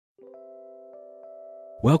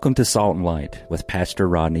Welcome to Salt and Light with Pastor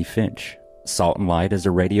Rodney Finch. Salt and Light is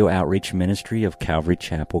a radio outreach ministry of Calvary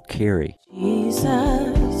Chapel, Cary. Jesus,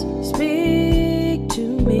 speak to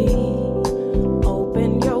me.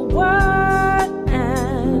 Open your word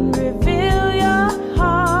and reveal your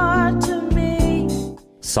heart to me.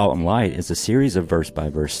 Salt and Light is a series of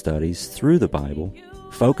verse-by-verse studies through the Bible,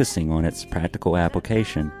 focusing on its practical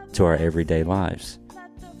application to our everyday lives.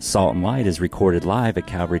 Salt and Light is recorded live at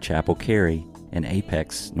Calvary Chapel, Cary in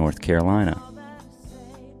Apex, North Carolina.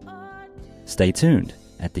 Stay tuned.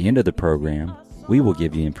 At the end of the program, we will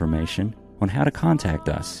give you information on how to contact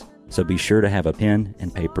us, so be sure to have a pen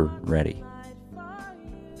and paper ready.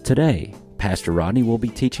 Today, Pastor Rodney will be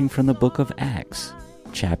teaching from the book of Acts,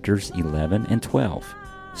 chapters 11 and 12.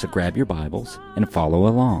 So grab your Bibles and follow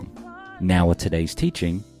along. Now with today's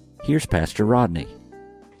teaching, here's Pastor Rodney.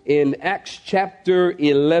 In Acts chapter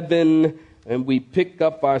 11, and we pick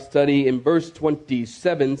up our study in verse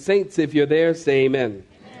 27. Saints, if you're there, say amen.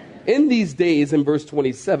 In these days, in verse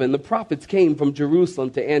 27, the prophets came from Jerusalem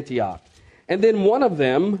to Antioch. And then one of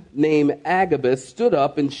them, named Agabus, stood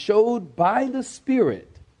up and showed by the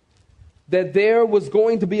Spirit that there was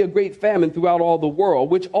going to be a great famine throughout all the world,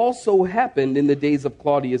 which also happened in the days of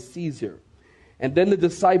Claudius Caesar. And then the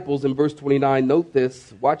disciples, in verse 29, note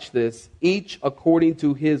this, watch this, each according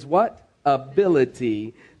to his what?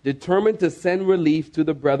 Ability, determined to send relief to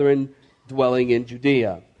the brethren dwelling in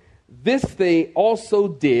Judea. This they also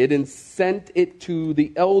did and sent it to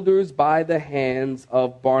the elders by the hands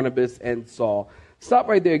of Barnabas and Saul. Stop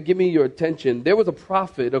right there. Give me your attention. There was a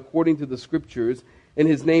prophet, according to the scriptures, and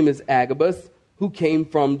his name is Agabus, who came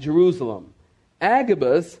from Jerusalem.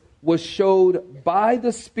 Agabus was showed by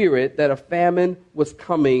the Spirit that a famine was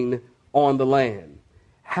coming on the land.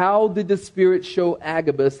 How did the Spirit show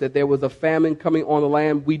Agabus that there was a famine coming on the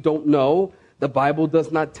land? We don't know. The Bible does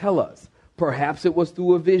not tell us. Perhaps it was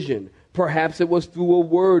through a vision. Perhaps it was through a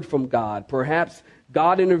word from God. Perhaps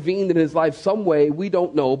God intervened in his life some way. We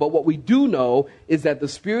don't know. But what we do know is that the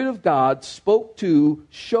Spirit of God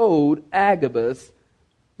showed Agabus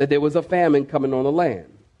that there was a famine coming on the land.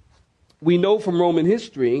 We know from Roman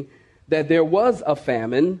history that there was a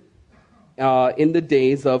famine in the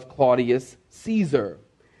days of Claudius Caesar.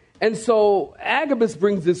 And so Agabus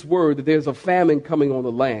brings this word that there's a famine coming on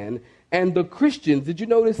the land. And the Christians, did you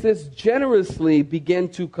notice this, generously began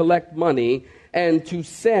to collect money and to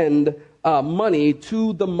send money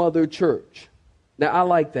to the mother church. Now, I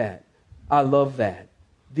like that. I love that.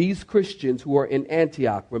 These Christians who are in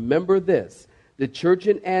Antioch, remember this. The church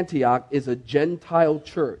in Antioch is a Gentile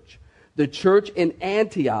church. The church in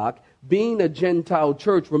Antioch, being a Gentile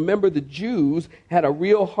church, remember the Jews had a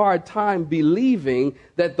real hard time believing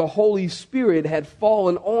that the Holy Spirit had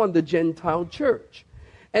fallen on the Gentile church.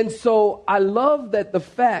 And so I love that the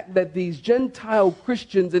fact that these Gentile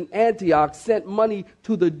Christians in Antioch sent money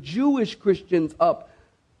to the Jewish Christians up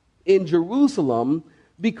in Jerusalem,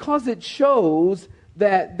 because it shows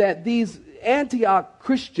that these Antioch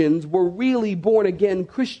Christians were really born-again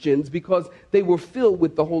Christians because they were filled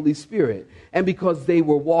with the Holy Spirit and because they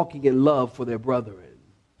were walking in love for their brethren.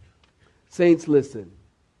 Saints, listen.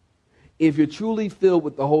 If you're truly filled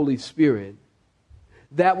with the Holy Spirit,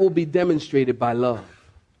 that will be demonstrated by love.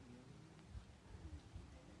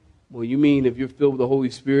 Well, you mean if you're filled with the Holy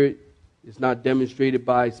Spirit, it's not demonstrated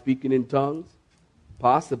by speaking in tongues?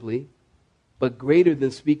 Possibly. But greater than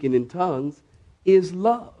speaking in tongues is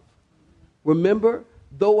love. Remember,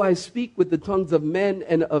 though I speak with the tongues of men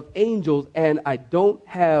and of angels, and I don't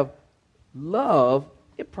have love,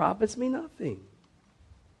 it profits me nothing.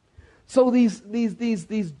 So these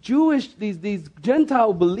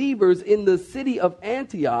Gentile believers in the city of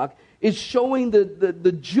Antioch is showing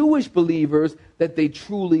the Jewish believers that they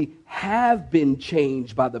truly have been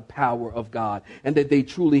changed by the power of God and that they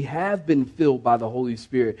truly have been filled by the Holy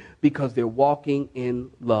Spirit because they're walking in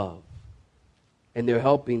love and they're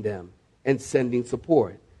helping them and sending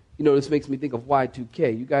support. You know, this makes me think of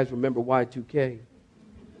Y2K. You guys remember Y2K?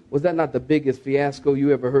 Was that not the biggest fiasco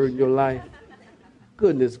you ever heard in your life?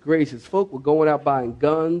 Goodness gracious. Folk were going out buying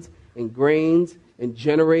guns and grains and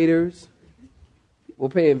generators. We're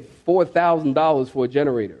paying $4,000 for a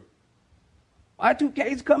generator.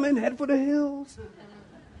 Y2K's coming, head for the hills.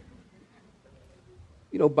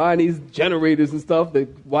 You know, buying these generators and stuff. The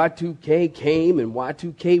Y2K came and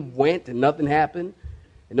Y2K went and nothing happened.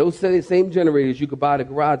 And those same generators you could buy at a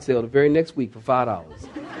garage sale the very next week for $5.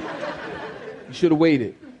 You should have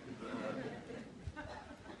waited.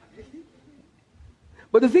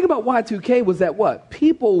 But the thing about Y2K was that what?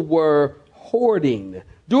 People were hoarding.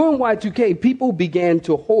 During Y2K, people began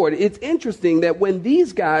to hoard. It's interesting that when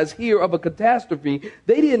these guys hear of a catastrophe,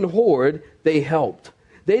 they didn't hoard, they helped.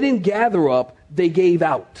 They didn't gather up, they gave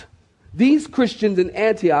out. These Christians in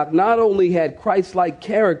Antioch not only had Christ-like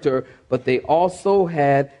character, but they also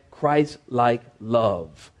had Christ-like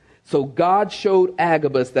love. So God showed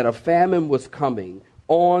Agabus that a famine was coming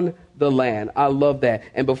on the land. I love that.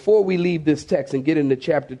 And before we leave this text and get into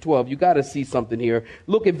chapter 12, you got to see something here.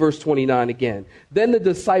 Look at verse 29 again. Then the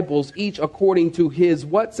disciples, each according to his,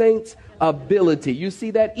 what, saints? Ability. You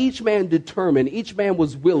see that? Each man determined. Each man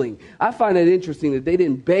was willing. I find it interesting that they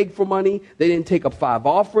didn't beg for money. They didn't take up 5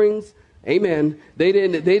 offerings. Amen. They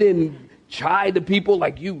didn't chide the people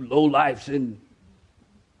like, you lowlifes in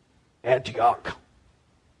Antioch.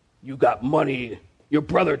 You got money. Your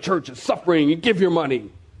brother church is suffering. You give your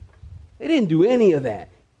money. They didn't do any of that.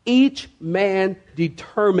 Each man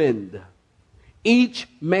determined. Each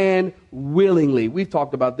man willingly. We've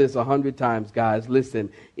talked about this 100 times, guys.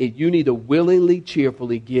 Listen, you need to willingly,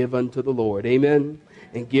 cheerfully give unto the Lord. Amen.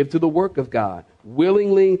 And give to the work of God.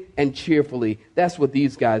 Willingly and cheerfully. That's what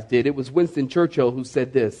these guys did. It was Winston Churchill who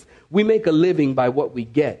said this. We make a living by what we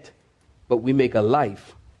get, but we make a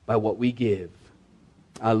life by what we give.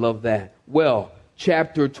 I love that. Well,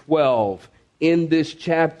 chapter 12. In this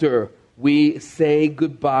chapter, we say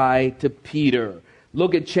goodbye to Peter.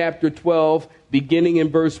 Look at chapter 12, beginning in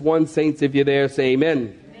verse 1. Saints, if you're there, say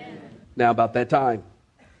amen. Amen. Now about that time.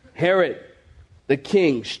 Herod, the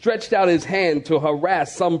king, stretched out his hand to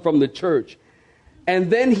harass some from the church.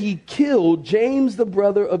 And then he killed James, the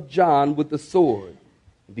brother of John, with the sword.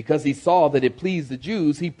 Because he saw that it pleased the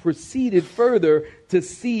Jews, he proceeded further to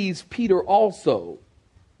seize Peter also.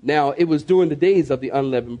 Now, it was during the days of the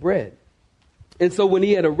unleavened bread. And so when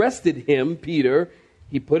he had arrested him, Peter,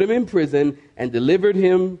 he put him in prison and delivered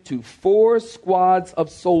him to 4 squads of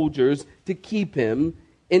soldiers to keep him,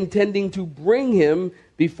 intending to bring him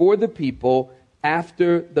before the people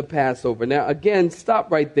after the Passover. Now, again,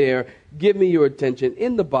 stop right there. Give me your attention.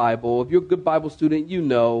 In the Bible, if you're a good Bible student, you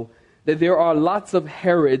know that there are lots of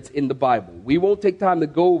Herods in the Bible. We won't take time to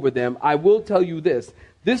go over them. I will tell you this.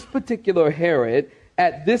 This particular Herod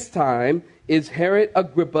at this time is Herod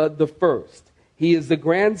Agrippa the First. He is the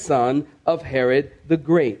grandson of Herod the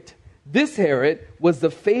Great. This Herod was the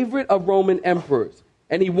favorite of Roman emperors,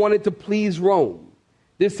 and he wanted to please Rome.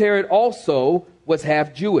 This Herod also was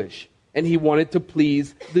half Jewish, and he wanted to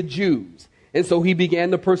please the Jews. And so he began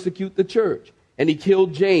to persecute the church, and he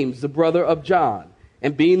killed James, the brother of John.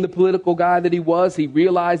 And being the political guy that he was, he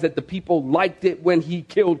realized that the people liked it when he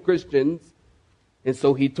killed Christians. And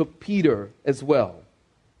so he took Peter as well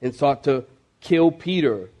and sought to kill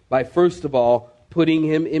Peter by, first of all, putting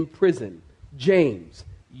him in prison. James,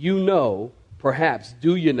 you know, perhaps,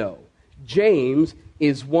 do you know, James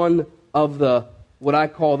is one of the, what I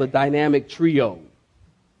call the dynamic trio.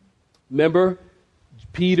 Remember,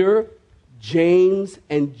 Peter, James,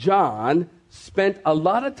 and John spent a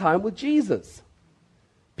lot of time with Jesus.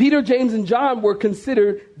 Peter, James, and John were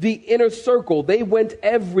considered the inner circle. They went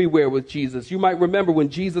everywhere with Jesus. You might remember when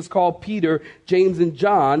Jesus called Peter, James, and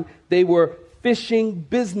John, they were fishing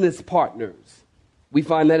business partners. We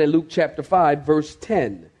find that in Luke chapter 5, verse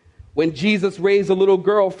 10. When Jesus raised a little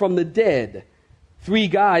girl from the dead, 3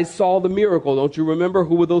 guys saw the miracle. Don't you remember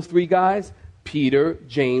who were those 3 guys? Peter,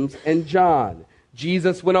 James, and John.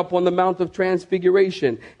 Jesus went up on the Mount of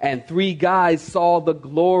Transfiguration, and 3 guys saw the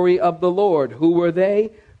glory of the Lord. Who were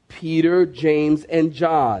they? Peter, James, and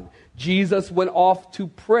John. Jesus went off to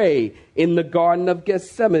pray in the Garden of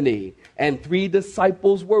Gethsemane, and 3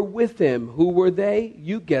 disciples were with him. Who were they?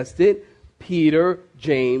 You guessed it, Peter,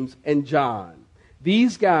 James, and John.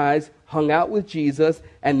 These guys hung out with Jesus,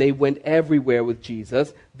 and they went everywhere with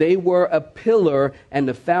Jesus. They were a pillar and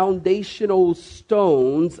the foundational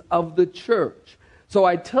stones of the church. So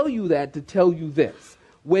I tell you that to tell you this.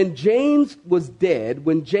 When James was dead,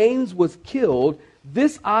 when James was killed,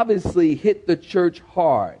 this obviously hit the church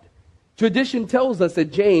hard. Tradition tells us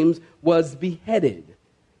that James was beheaded.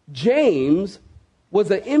 James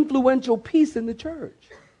was an influential piece in the church.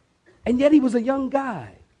 And yet he was a young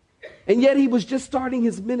guy. And yet he was just starting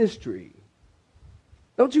his ministry.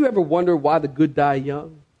 Don't you ever wonder why the good die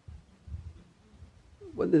young?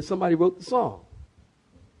 When somebody wrote the song.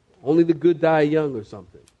 Only the good die young or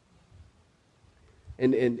something.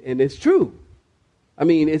 And it's true. I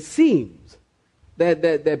mean, it seems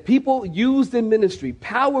that people used in ministry,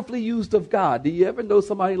 powerfully used of God. Do you ever know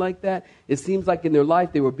somebody like that? It seems like in their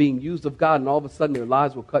life they were being used of God, and all of a sudden their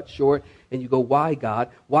lives were cut short. And you go, why, God?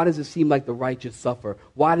 Why does it seem like the righteous suffer?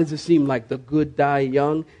 Why does it seem like the good die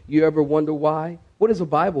young? You ever wonder why? What does the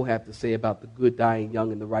Bible have to say about the good dying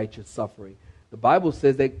young and the righteous suffering? The Bible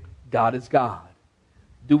says that God is God.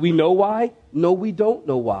 Do we know why? No, we don't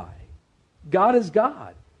know why. God is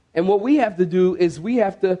God. And what we have to do is we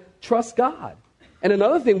have to trust God. And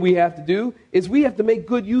another thing we have to do is we have to make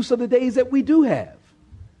good use of the days that we do have.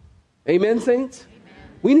 Amen, saints?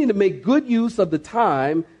 Amen. We need to make good use of the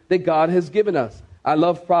time that God has given us. I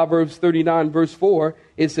love Proverbs 39, verse 4.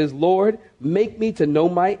 It says, Lord, make me to know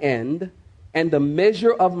my end and the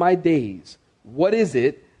measure of my days. What is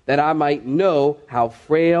it that I might know how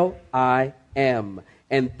frail I am?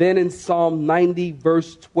 And then in Psalm 90,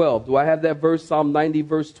 verse 12. Do I have that verse, Psalm 90,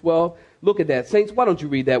 verse 12? Look at that. Saints, why don't you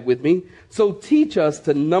read that with me? So teach us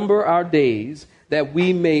to number our days that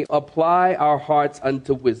we may apply our hearts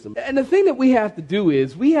unto wisdom. And the thing that we have to do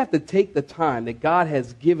is we have to take the time that God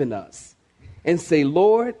has given us and say,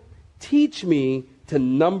 Lord, teach me to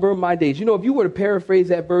number my days. You know, if you were to paraphrase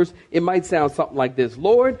that verse, it might sound something like this.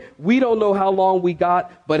 Lord, we don't know how long we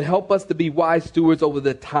got, but help us to be wise stewards over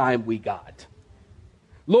the time we got.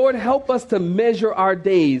 Lord, help us to measure our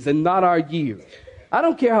days and not our years. I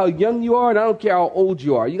don't care how young you are and I don't care how old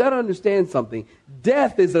you are. You got to understand something.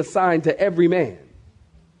 Death is assigned to every man.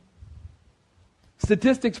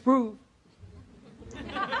 Statistics prove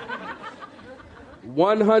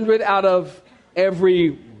 100 out of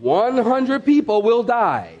every 100 people will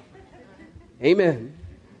die. Amen.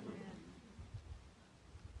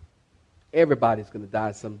 Everybody's going to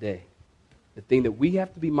die someday. The thing that we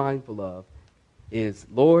have to be mindful of is,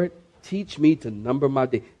 Lord, teach me to number my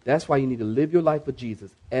days. That's why you need to live your life with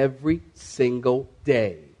Jesus every single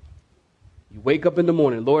day. You wake up in the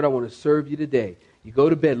morning, Lord, I want to serve you today. You go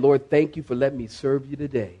to bed, Lord, thank you for letting me serve you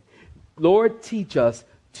today. Lord, teach us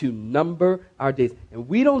to number our days. And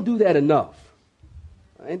we don't do that enough.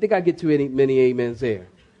 I didn't think I'd get too many amens there.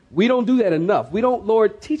 We don't do that enough. We don't,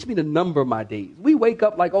 Lord, teach me to number my days. We wake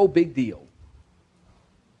up like, oh, big deal.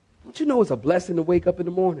 Don't you know it's a blessing to wake up in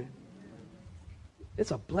the morning?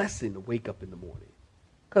 It's a blessing to wake up in the morning.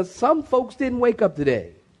 Because some folks didn't wake up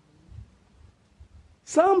today.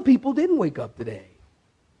 Some people didn't wake up today.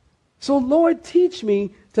 So, Lord, teach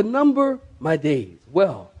me to number my days.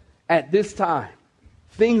 Well, at this time,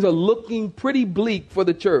 things are looking pretty bleak for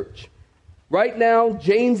the church. Right now,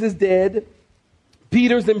 James is dead.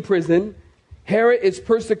 Peter's in prison. Herod is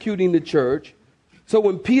persecuting the church. So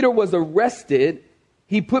when Peter was arrested,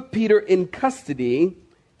 he put Peter in custody.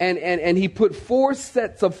 And he put 4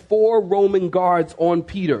 sets of 4 Roman guards on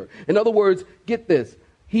Peter. In other words, get this.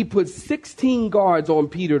 He put 16 guards on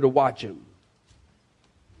Peter to watch him.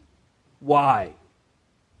 Why?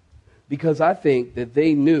 Because I think that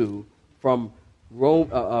they knew from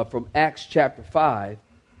Acts chapter 5,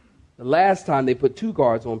 the last time they put 2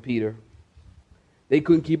 guards on Peter, they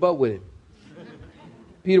couldn't keep up with him.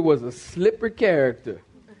 Peter was a slippery character.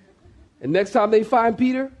 And next time they find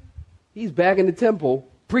Peter, he's back in the temple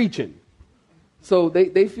preaching. So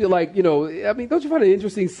they feel like, you know, I mean, don't you find it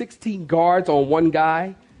interesting, 16 guards on one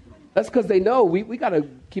guy? That's because they know we got to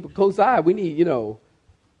keep a close eye. We need, you know,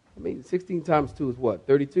 I mean, 16 times 2 is what,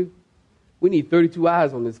 32? We need 32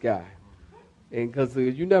 eyes on this guy. And because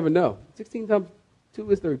you never know. 16 times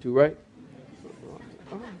 2 is 32, right?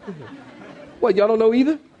 What, y'all don't know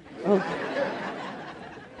either?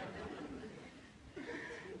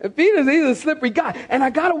 And Peter's, he's a slippery guy. And I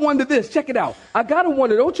got to wonder this. Check it out. I got to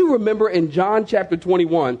wonder, don't you remember in John chapter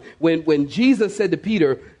 21, when Jesus said to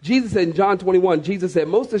Peter, Jesus said in John 21, Jesus said,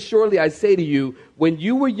 most assuredly I say to you, when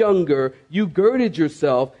you were younger, you girded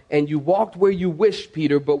yourself and you walked where you wished,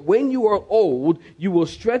 Peter. But when you are old, you will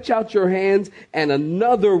stretch out your hands and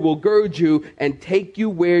another will gird you and take you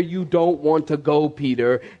where you don't want to go,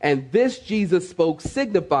 Peter. And this Jesus spoke,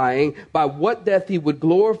 signifying by what death he would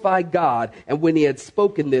glorify God. And when he had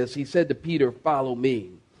spoken this, he said to Peter, follow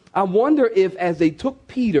me. I wonder if as they took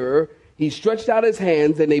Peter, he stretched out his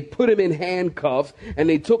hands and they put him in handcuffs and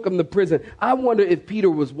they took him to prison. I wonder if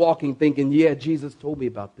Peter was walking thinking, yeah, Jesus told me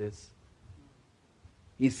about this.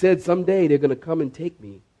 He said someday they're going to come and take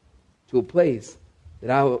me to a place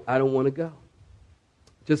that I don't want to go.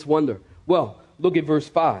 Just wonder. Well, look at verse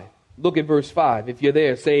 5. Look at verse 5. If you're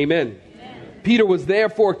there, say amen. Amen. Peter was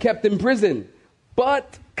therefore kept in prison,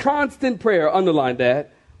 but constant prayer, underline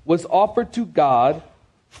that, was offered to God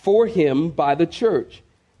for him by the church.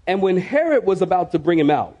 And when Herod was about to bring him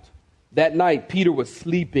out, that night Peter was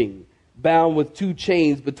sleeping, bound with 2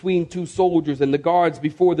 chains between 2 soldiers, and the guards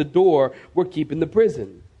before the door were keeping the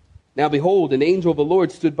prison. Now behold, an angel of the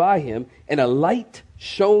Lord stood by him, and a light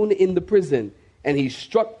shone in the prison. And he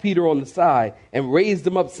struck Peter on the side and raised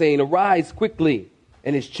him up, saying, arise quickly.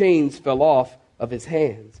 And his chains fell off of his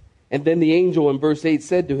hands. And then the angel in verse 8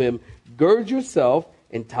 said to him, gird yourself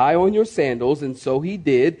and tie on your sandals. And so he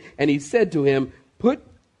did. And he said to him, put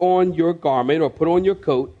on your garment or put on your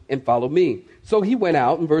coat and follow me. So he went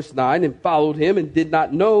out in verse 9 and followed him and did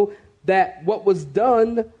not know that what was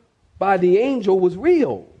done by the angel was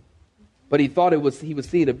real. But he thought he was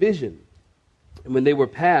seeing a vision. And when they were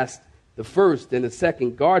past the first and the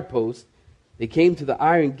second guard post, they came to the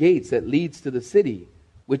iron gates that leads to the city,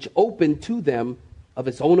 which opened to them of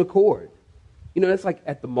its own accord. You know, that's like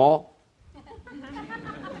at the mall.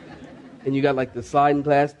 And you got like the sliding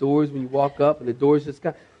glass doors when you walk up and the doors just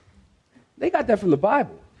got... They got that from the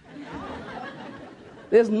Bible.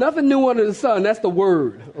 There's nothing new under the sun. That's the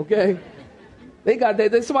word, okay? They got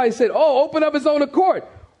that. Somebody said, oh, open up its own accord.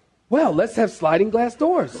 Well, let's have sliding glass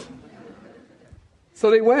doors.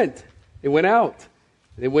 So they went. They went out.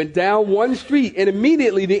 They went down one street, and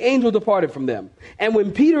immediately the angel departed from them. And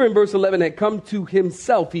when Peter in verse 11 had come to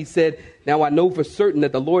himself, he said, now I know for certain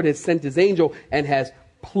that the Lord has sent his angel and has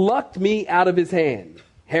plucked me out of his hand,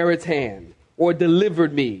 Herod's hand, or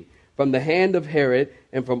delivered me from the hand of Herod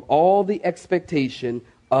and from all the expectation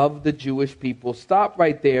of the Jewish people. Stop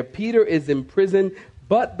right there. Peter is in prison,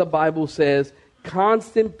 but the Bible says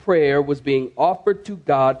constant prayer was being offered to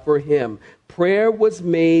God for him. Prayer was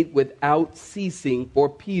made without ceasing for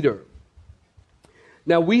Peter.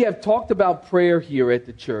 Now, we have talked about prayer here at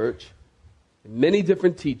the church in many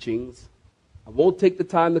different teachings. I won't take the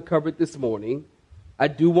time to cover it this morning. I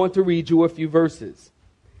do want to read you a few verses.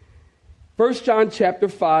 1 John chapter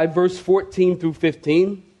 5, verse 14 through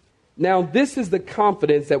 15. Now, this is the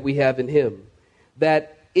confidence that we have in him,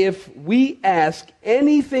 that if we ask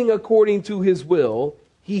anything according to his will,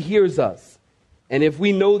 he hears us. And if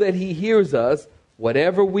we know that he hears us,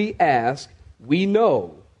 whatever we ask, we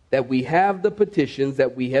know that we have the petitions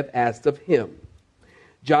that we have asked of him.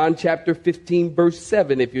 John chapter 15, verse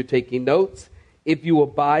 7, if you're taking notes. If you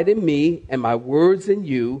abide in me and my words in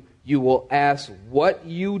you, you will ask what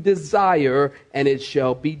you desire, and it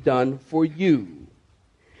shall be done for you.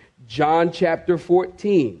 John chapter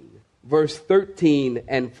 14, verse 13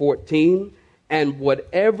 and 14. And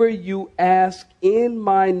whatever you ask in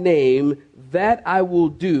my name, that I will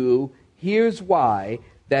do. Here's why: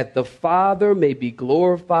 that the Father may be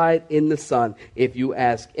glorified in the Son. If you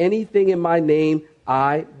ask anything in my name,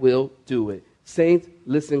 I will do it. Saints,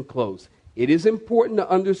 listen close. It is important to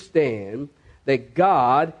understand that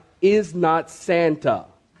God is not Santa.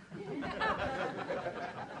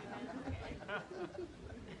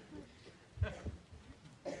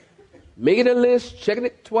 Making a list, checking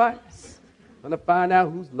it twice, trying to find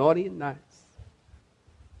out who's naughty and nice.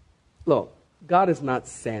 Look, God is not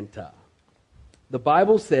Santa. The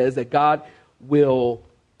Bible says that God will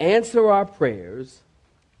answer our prayers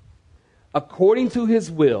according to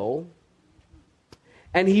his will,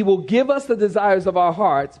 and he will give us the desires of our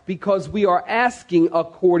hearts because we are asking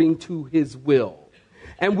according to his will.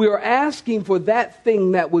 And we are asking for that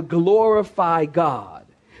thing that would glorify God.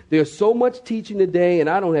 There's so much teaching today, and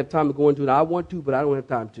I don't have time to go into it. I want to, but I don't have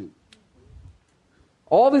time to.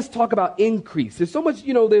 All this talk about increase. There's so much,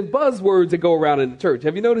 there's buzzwords that go around in the church.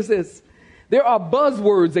 Have you noticed this? There are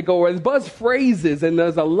buzzwords that go around, there's buzz phrases, and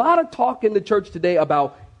there's a lot of talk in the church today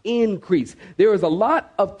about increase. There is a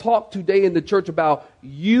lot of talk today in the church about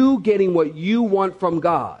you getting what you want from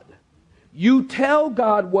God. You tell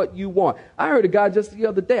God what you want. I heard a guy just the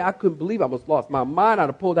other day. I couldn't believe I almost lost my mind. I'd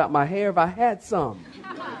have pulled out my hair if I had some.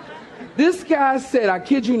 This guy said, I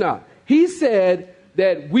kid you not, he said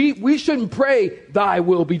that we shouldn't pray, thy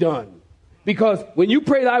will be done. Because when you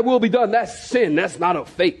pray, thy will be done, that's sin. That's not of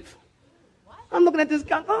faith. What? I'm looking at this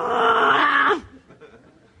guy. I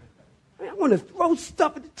want to throw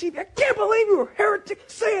stuff at the TV. I can't believe you're a heretic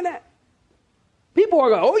saying that. People are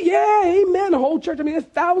going, oh, yeah, amen. The whole church, there's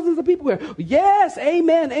thousands of people here. Yes,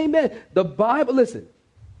 amen, amen. The Bible, listen.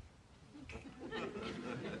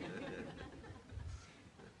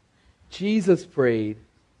 Jesus prayed,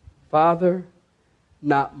 Father,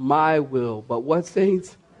 not my will, but what,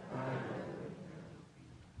 saints?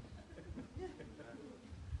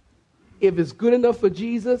 If it's good enough for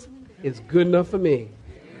Jesus, it's good enough for me.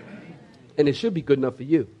 And it should be good enough for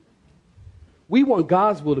you. We want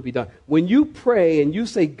God's will to be done. When you pray and you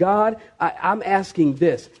say, God, I'm asking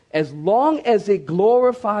this, as long as it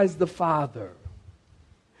glorifies the Father,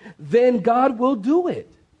 then God will do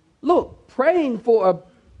it. Look, praying for a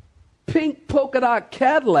pink polka dot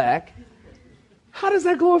Cadillac, how does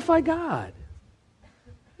that glorify God?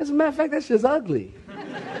 As a matter of fact, that's just ugly.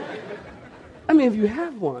 If you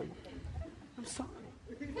have one, I'm sorry.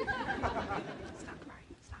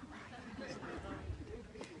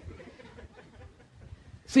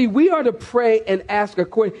 See, we are to pray and ask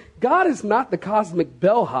according. God is not the cosmic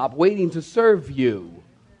bellhop waiting to serve you.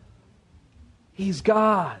 He's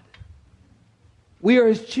God. We are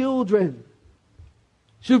his children.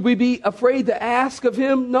 Should we be afraid to ask of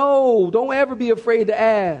him? No, don't ever be afraid to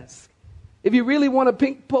ask. If you really want a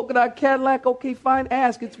pink polka dot Cadillac, okay, fine,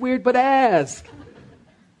 ask. It's weird, but ask.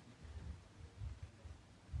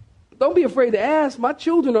 Don't be afraid to ask. My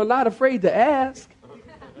children are not afraid to ask.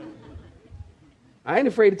 I ain't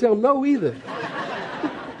afraid to tell them no either.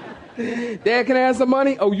 Dad, can I have some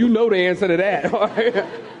money? Oh, you know the answer to that.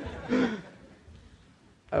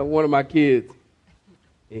 One of my kids,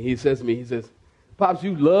 and he says to me, he says, Pops,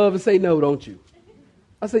 you love to say no, don't you?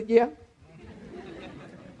 I said, yeah.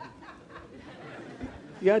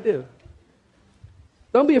 Yeah, I do.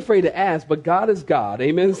 Don't be afraid to ask, but God is God.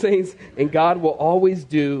 Amen, saints? And God will always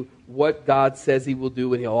do what God says he will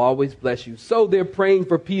do, and he'll always bless you. So they're praying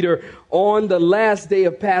for Peter on the last day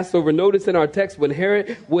of Passover. Notice in our text, when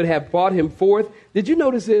Herod would have brought him forth. Did you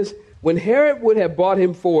notice this? When Herod would have brought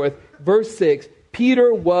him forth, verse 6,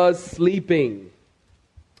 Peter was sleeping.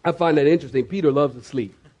 I find that interesting. Peter loves to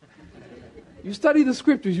sleep. You study the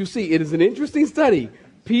scriptures, you see it is an interesting study.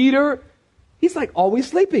 Peter, he's like always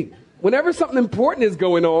sleeping. Whenever something important is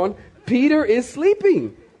going on, Peter is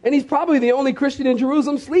sleeping. And he's probably the only Christian in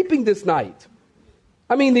Jerusalem sleeping this night.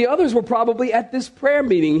 I mean, the others were probably at this prayer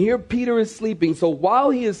meeting. Here Peter is sleeping. So while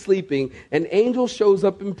he is sleeping, an angel shows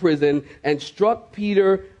up in prison and struck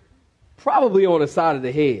Peter probably on the side of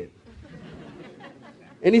the head.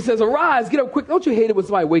 And he says, arise, get up quick. Don't you hate it when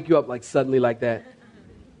somebody wake you up like suddenly like that?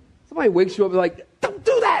 Somebody wakes you up like, don't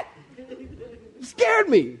do that. You scared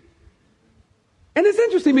me. And it's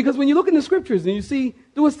interesting because when you look in the scriptures and you see,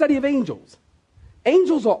 do a study of angels.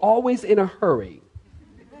 Angels are always in a hurry.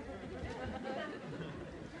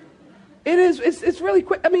 It's really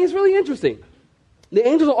quick. I mean, it's really interesting. The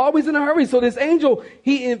angels are always in a hurry. So this angel,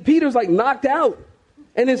 Peter's like knocked out.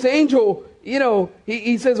 And this angel,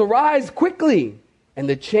 he says, arise quickly. And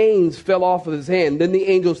the chains fell off of his hand. Then the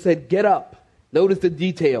angel said, get up. Notice the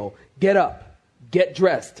detail. Get up. Get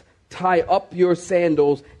dressed. Tie up your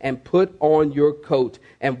sandals and put on your coat.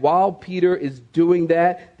 And while Peter is doing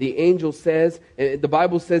that, the angel says, the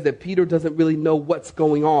Bible says that Peter doesn't really know what's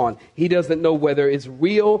going on. He doesn't know whether it's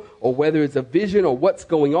real or whether it's a vision or what's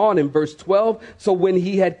going on in verse 12. So when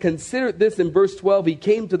he had considered this in verse 12, he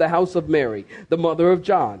came to the house of Mary, the mother of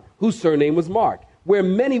John, whose surname was Mark, where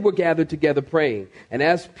many were gathered together praying. And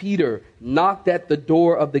as Peter knocked at the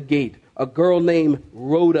door of the gate, a girl named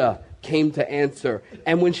Rhoda came to answer.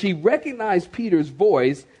 And when she recognized Peter's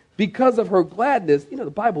voice, because of her gladness,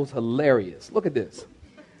 the Bible's hilarious. Look at this.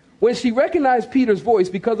 When she recognized Peter's voice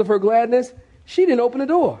because of her gladness, she didn't open the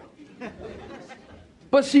door.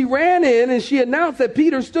 But she ran in and she announced that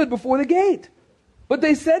Peter stood before the gate. But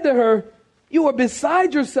they said to her, you are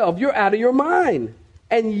beside yourself. You're out of your mind.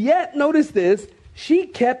 And yet, notice this, she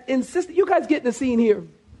kept insisting. You guys getting the scene here?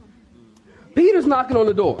 Peter's knocking on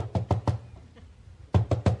the door.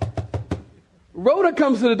 Rhoda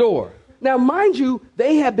comes to the door. Now, mind you,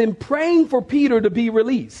 they have been praying for Peter to be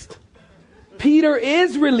released. Peter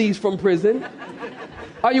is released from prison.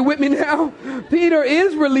 Are you with me now? Peter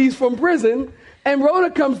is released from prison. And Rhoda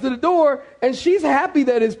comes to the door, and she's happy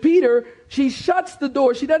that it's Peter. She shuts the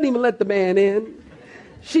door. She doesn't even let the man in.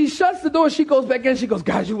 She shuts the door. She goes back in. She goes,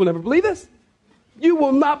 guys, you will never believe this. You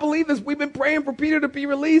will not believe this. We've been praying for Peter to be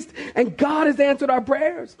released, and God has answered our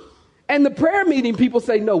prayers. And the prayer meeting, people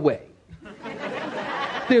say, no way.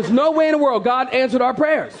 There's no way in the world God answered our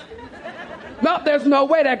prayers. No, there's no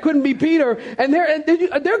way. That couldn't be Peter. And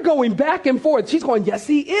they're going back and forth. She's going, yes,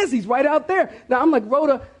 he is. He's right out there. Now, I'm like,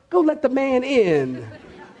 Rhoda, go let the man in.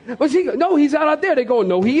 But she goes, no, he's out there. They're going,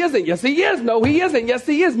 no, he isn't. Yes, he is. No, he isn't. Yes,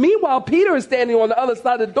 he is. Meanwhile, Peter is standing on the other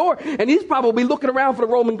side of the door, and he's probably looking around for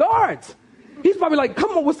the Roman guards. He's probably like,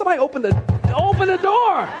 come on, will somebody open the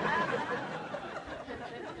door?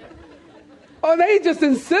 Oh, they just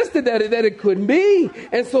insisted that it couldn't be.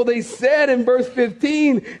 And so they said in verse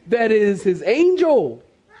 15 that it is his angel.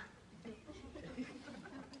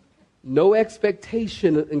 No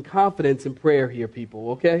expectation and confidence in prayer here,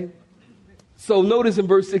 people, okay? So notice in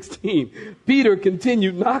verse 16, Peter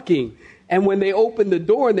continued knocking. And when they opened the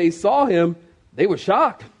door and they saw him, they were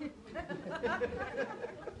shocked.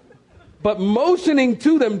 But motioning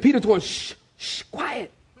to them, Peter's going, shh,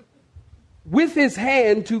 quiet. With his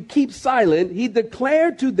hand to keep silent, he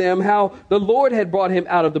declared to them how the Lord had brought him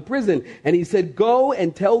out of the prison. And he said, go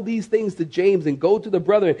and tell these things to James and go to the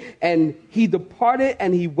brethren. And he departed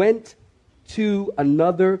and he went to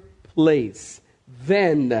another place.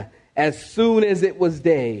 Then, as soon as it was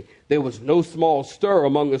day, there was no small stir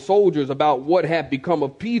among the soldiers about what had become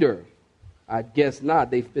of Peter. I guess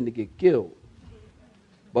not. They finna get killed.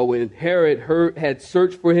 But when Herod had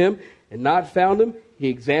searched for him and not found him, he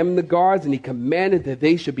examined the guards, and he commanded that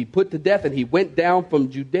they should be put to death. And he went down from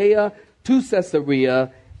Judea to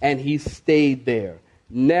Caesarea, and he stayed there.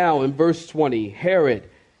 Now, in verse 20, Herod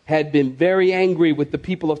had been very angry with the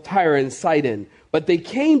people of Tyre and Sidon, but they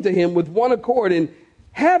came to him with one accord, and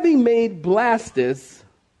having made Blastus,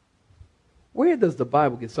 where does the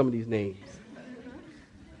Bible get some of these names?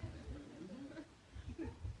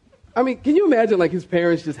 I mean, can you imagine like his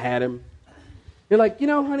parents just had him? They're like,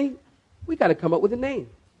 honey, we got to come up with a name.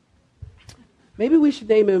 Maybe we should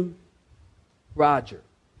name him Roger.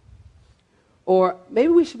 Or maybe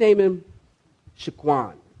we should name him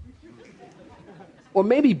Shaquan. Or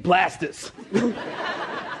maybe Blastus.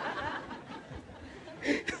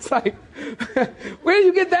 It's like, where do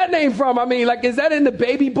you get that name from? I mean, like, is that in the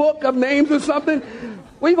baby book of names or something?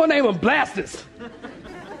 What are you going to name him? Blastus.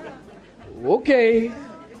 Okay.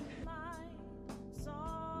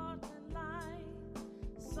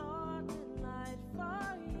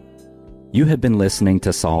 You have been listening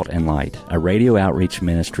to Salt and Light, a radio outreach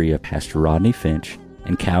ministry of Pastor Rodney Finch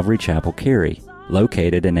and Calvary Chapel, Cary,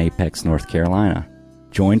 located in Apex, North Carolina.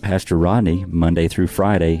 Join Pastor Rodney Monday through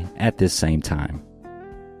Friday at this same time.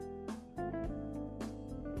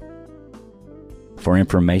 For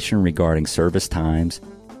information regarding service times,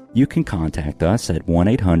 you can contact us at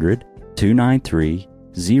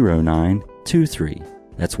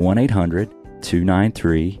 1-800-293-0923. That's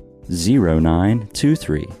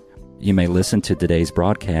 1-800-293-0923. You may listen to today's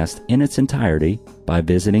broadcast in its entirety by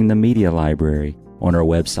visiting the media library on our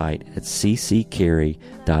website at cccary.org.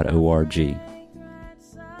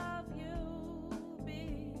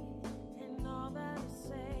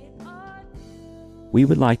 We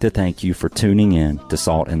would like to thank you for tuning in to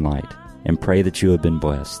Salt and Light and pray that you have been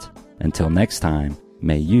blessed. Until next time,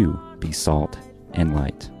 may you be salt and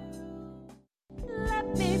light.